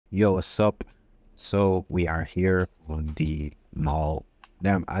Yo, what's up? So we are here on the mall.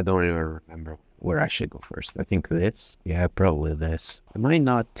 Damn, I don't even remember where I should go first. I think this. Yeah, probably this. Am I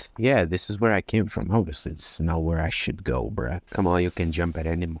not? Yeah, this is where I came from. Obviously, it's not where I should go, bruh. Come on, you can jump at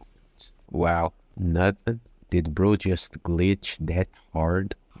any moment. Wow, nothing. Did bro just glitch that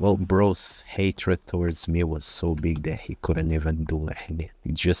hard? Well, bro's hatred towards me was so big that he couldn't even do anything.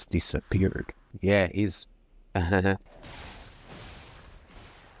 He just disappeared. Yeah, he's...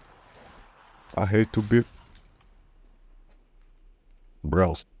 I hate to be...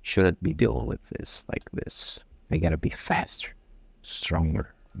 Bro, shouldn't be dealing with this like this. I gotta be faster,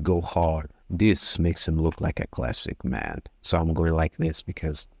 stronger, go hard. This makes him look like a classic man. So I'm going like this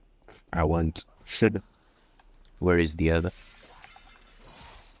because I want... Where is the other?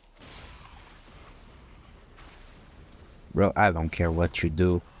 Bro, I don't care what you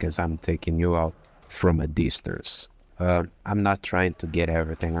do because I'm taking you out from a distance. I'm not trying to get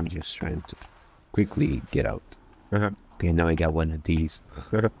everything. I'm just trying to quickly get out. Okay, now I got one of these.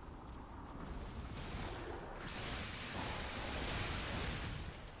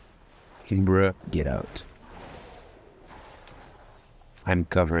 Bruh, get out. I'm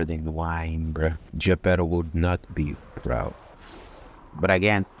covered in wine, bruh. Geppetto would not be proud. But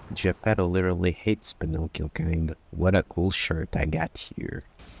again, Geppetto literally hates Pinocchio, kinda. What a cool shirt I got here.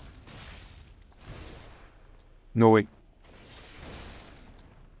 No way.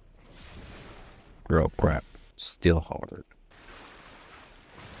 Bro, crap. Still hard.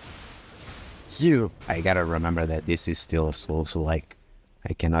 You. I gotta remember that this is still a soul, so like,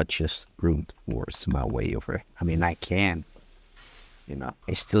 I cannot just brute force my way over. I mean, I can. You know,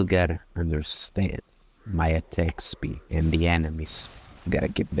 I still gotta understand my attack speed and the enemies. Gotta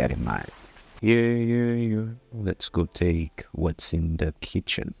keep that in mind. Yeah. Let's go take what's in the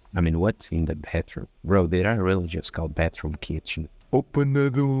kitchen. I mean, what's in the bathroom? Bro, did I really just call bathroom kitchen? Open the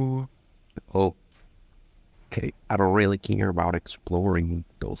door. Oh. Okay, I don't really care about exploring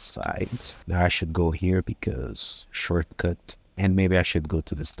those sides. Now I should go here because shortcut. And maybe I should go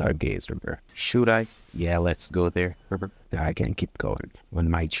to the Stargazer, bro. Should I? Yeah, let's go there. Now I can keep going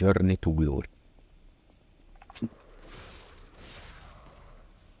on my journey to Will.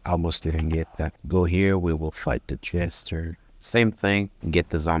 Almost didn't get that. Go here, we will fight the Jester. Same thing, get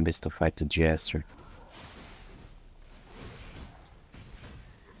the zombies to fight the Jester.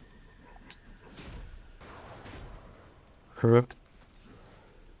 Huh?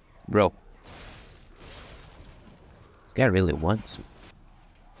 Bro. This guy really wants to.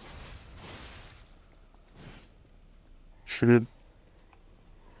 Should...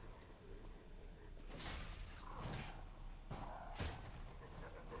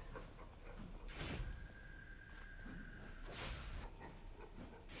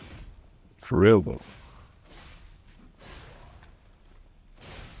 For real, though.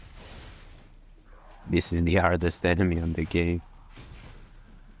 This is the hardest enemy on the game.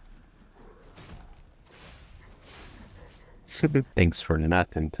 Thanks for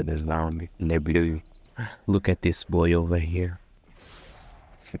nothing to the zombies. Le blue. Look at this boy over here.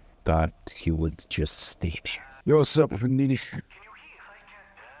 Thought he would just stay there. Yo, what's up, Nini?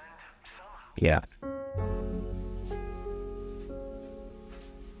 Yeah.